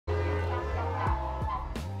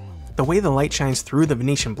The way the light shines through the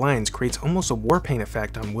Venetian blinds creates almost a war paint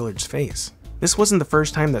effect on Willard's face. This wasn't the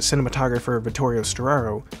first time that cinematographer Victor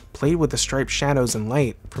Storaro played with the striped shadows and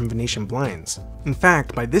light from Venetian blinds. In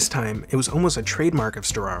fact, by this time, it was almost a trademark of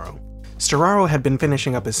Storaro. Storaro had been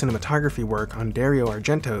finishing up his cinematography work on Dario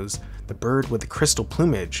Argento's The Bird with the Crystal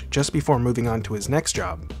Plumage just before moving on to his next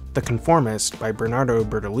job, The Conformist by Bernardo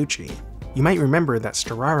Bertolucci. You might remember that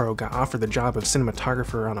Storaro got offered the job of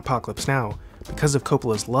cinematographer on Apocalypse Now because of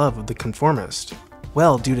Coppola's love of The Conformist.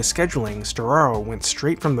 Well, due to scheduling, Storaro went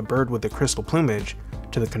straight from The Bird with the Crystal Plumage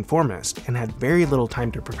to The Conformist and had very little time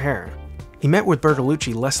to prepare. He met with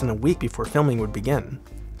Bertolucci less than a week before filming would begin.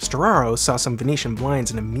 Storaro saw some Venetian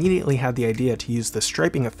blinds and immediately had the idea to use the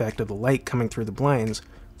striping effect of the light coming through the blinds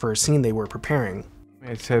for a scene they were preparing.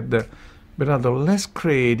 I said, Bernardo, let's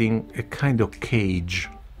creating a kind of cage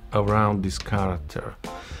around this character.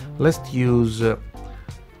 Let's use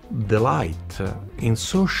the light in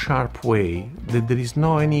so sharp way that there is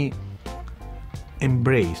no any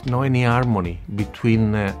embrace, no any harmony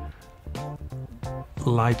between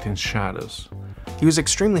light and shadows. He was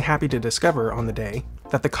extremely happy to discover on the day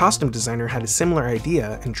that the costume designer had a similar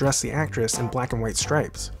idea and dressed the actress in black and white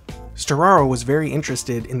stripes. Storaro was very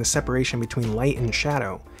interested in the separation between light and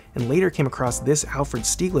shadow, and later came across this Alfred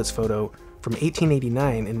Stieglitz photo from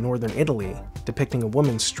 1889 in northern Italy, depicting a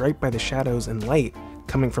woman striped by the shadows and light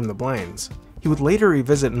coming from the blinds. He would later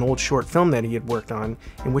revisit an old short film that he had worked on,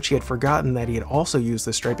 in which he had forgotten that he had also used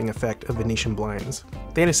the striping effect of Venetian blinds.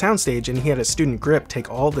 They had a soundstage and he had a student grip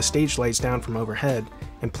take all the stage lights down from overhead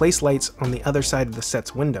and place lights on the other side of the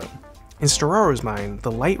set's window. In Storaro's mind,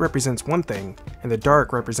 the light represents one thing and the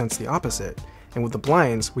dark represents the opposite, and with the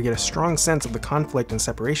blinds, we get a strong sense of the conflict and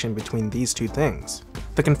separation between these two things.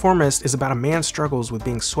 The Conformist is about a man's struggles with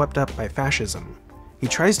being swept up by fascism. He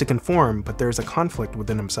tries to conform, but there is a conflict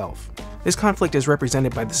within himself. This conflict is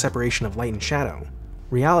represented by the separation of light and shadow,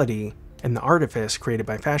 reality, and the artifice created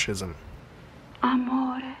by fascism.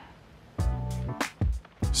 Amore.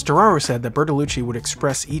 Storaro said that Bertolucci would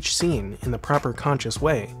express each scene in the proper conscious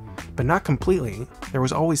way, but not completely. There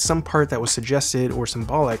was always some part that was suggested or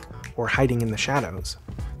symbolic or hiding in the shadows.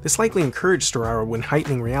 This likely encouraged Storaro when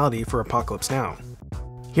heightening reality for Apocalypse Now.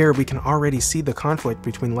 Here we can already see the conflict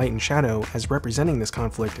between light and shadow as representing this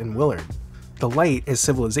conflict in Willard. The light is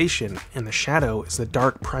civilization, and the shadow is the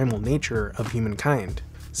dark primal nature of humankind.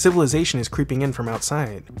 Civilization is creeping in from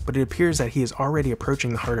outside, but it appears that he is already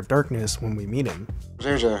approaching the heart of darkness when we meet him.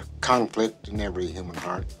 There's a conflict in every human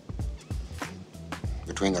heart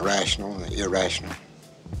between the rational and the irrational,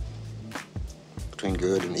 between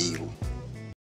good and evil.